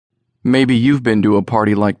Maybe you've been to a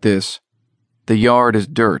party like this. The yard is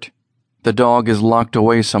dirt. The dog is locked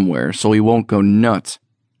away somewhere so he won't go nuts,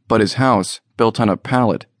 but his house, built on a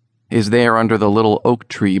pallet, is there under the little oak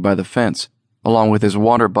tree by the fence, along with his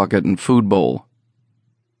water bucket and food bowl.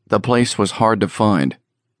 The place was hard to find,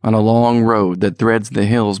 on a long road that threads the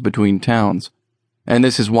hills between towns, and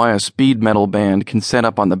this is why a speed metal band can set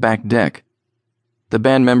up on the back deck. The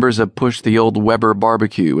band members have pushed the old Weber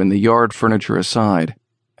barbecue and the yard furniture aside,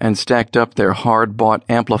 and stacked up their hard-bought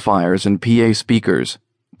amplifiers and PA speakers,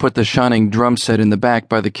 put the shining drum set in the back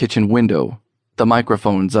by the kitchen window, the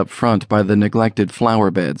microphones up front by the neglected flower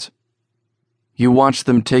beds. You watch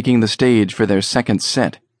them taking the stage for their second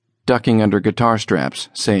set, ducking under guitar straps,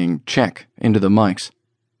 saying check into the mics.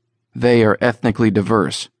 They are ethnically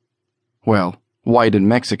diverse. Well, white and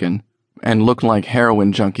Mexican, and look like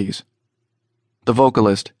heroin junkies. The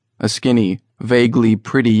vocalist, a skinny, vaguely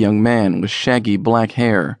pretty young man with shaggy black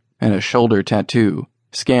hair and a shoulder tattoo,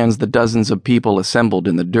 scans the dozens of people assembled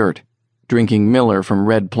in the dirt, drinking Miller from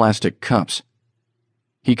red plastic cups.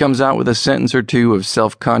 He comes out with a sentence or two of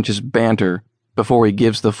self-conscious banter before he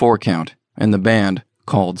gives the 4 count, and the band,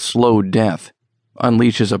 called Slow Death,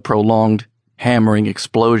 unleashes a prolonged, hammering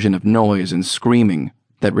explosion of noise and screaming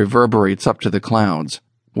that reverberates up to the clouds,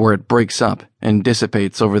 where it breaks up and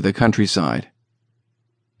dissipates over the countryside.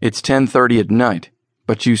 It's 10:30 at night,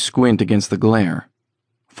 but you squint against the glare.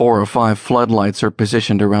 4 or 5 floodlights are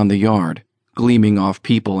positioned around the yard, gleaming off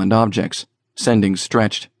people and objects, sending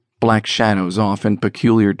stretched, black shadows off in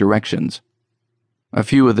peculiar directions. A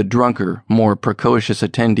few of the drunker, more precocious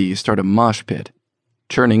attendees start a mosh pit,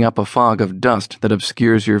 churning up a fog of dust that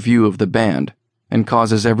obscures your view of the band and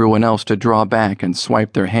causes everyone else to draw back and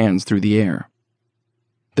swipe their hands through the air.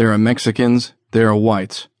 There are Mexicans, there are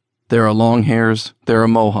whites. There are long hairs, there are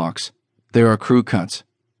mohawks, there are crew cuts.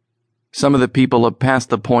 Some of the people have passed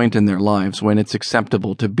the point in their lives when it's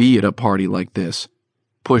acceptable to be at a party like this,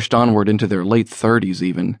 pushed onward into their late 30s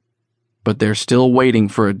even, but they're still waiting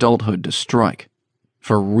for adulthood to strike,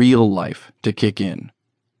 for real life to kick in.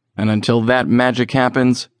 And until that magic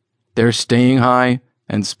happens, they're staying high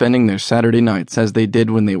and spending their Saturday nights as they did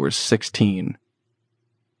when they were 16.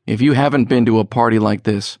 If you haven't been to a party like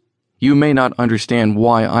this, you may not understand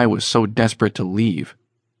why I was so desperate to leave.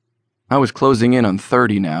 I was closing in on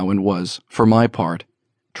 30 now and was, for my part,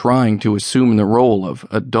 trying to assume the role of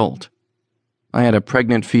adult. I had a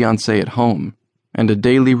pregnant fiancée at home, and a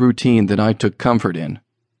daily routine that I took comfort in.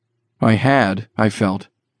 I had, I felt,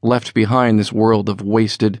 left behind this world of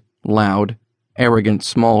wasted, loud, arrogant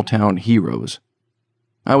small-town heroes.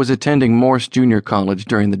 I was attending Morse Junior College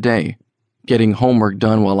during the day, getting homework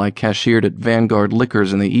done while I cashiered at Vanguard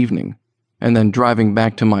Liquors in the evening, and then driving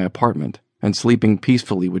back to my apartment and sleeping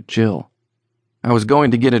peacefully with Jill. I was going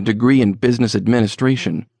to get a degree in business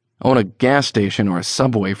administration, own a gas station or a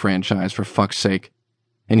Subway franchise for fuck's sake,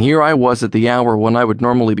 and here I was at the hour when I would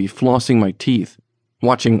normally be flossing my teeth,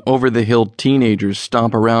 watching over-the-hill teenagers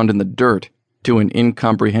stomp around in the dirt to an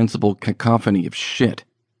incomprehensible cacophony of shit.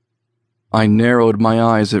 I narrowed my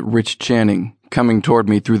eyes at Rich Channing, coming toward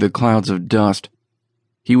me through the clouds of dust.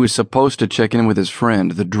 He was supposed to check in with his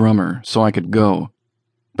friend, the drummer, so I could go,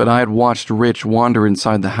 but I had watched Rich wander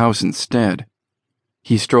inside the house instead.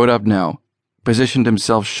 He strode up now, positioned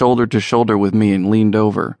himself shoulder to shoulder with me and leaned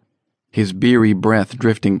over, his beery breath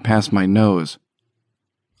drifting past my nose.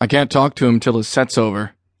 I can't talk to him till his set's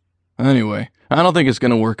over. Anyway, I don't think it's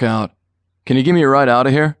gonna work out. Can you give me a ride out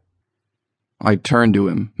of here? I turned to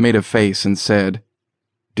him, made a face, and said,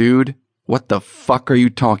 "Dude, what the fuck are you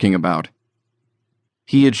talking about?"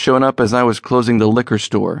 He had shown up as I was closing the liquor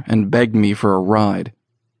store and begged me for a ride.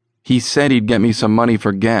 He said he'd get me some money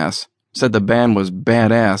for gas, said the band was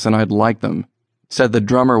badass and I'd like them, said the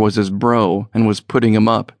drummer was his bro and was putting him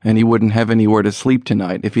up and he wouldn't have anywhere to sleep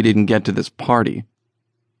tonight if he didn't get to this party.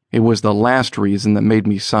 It was the last reason that made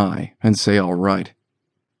me sigh and say all right.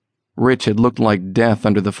 Rich had looked like death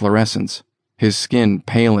under the fluorescence, his skin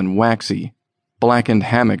pale and waxy, blackened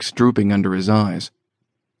hammocks drooping under his eyes.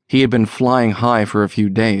 He had been flying high for a few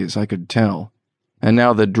days, I could tell, and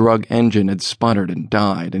now the drug engine had sputtered and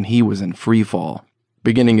died, and he was in freefall,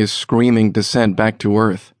 beginning his screaming descent back to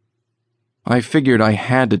earth. I figured I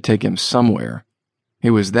had to take him somewhere.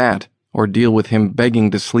 It was that, or deal with him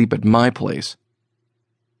begging to sleep at my place.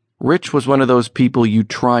 Rich was one of those people you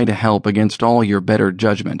try to help against all your better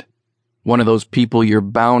judgment, one of those people you're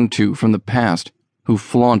bound to from the past, who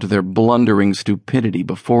flaunt their blundering stupidity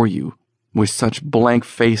before you with such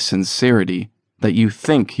blank-faced sincerity that you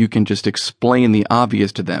think you can just explain the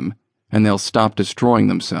obvious to them and they'll stop destroying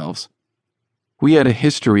themselves. We had a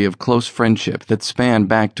history of close friendship that spanned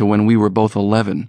back to when we were both 11.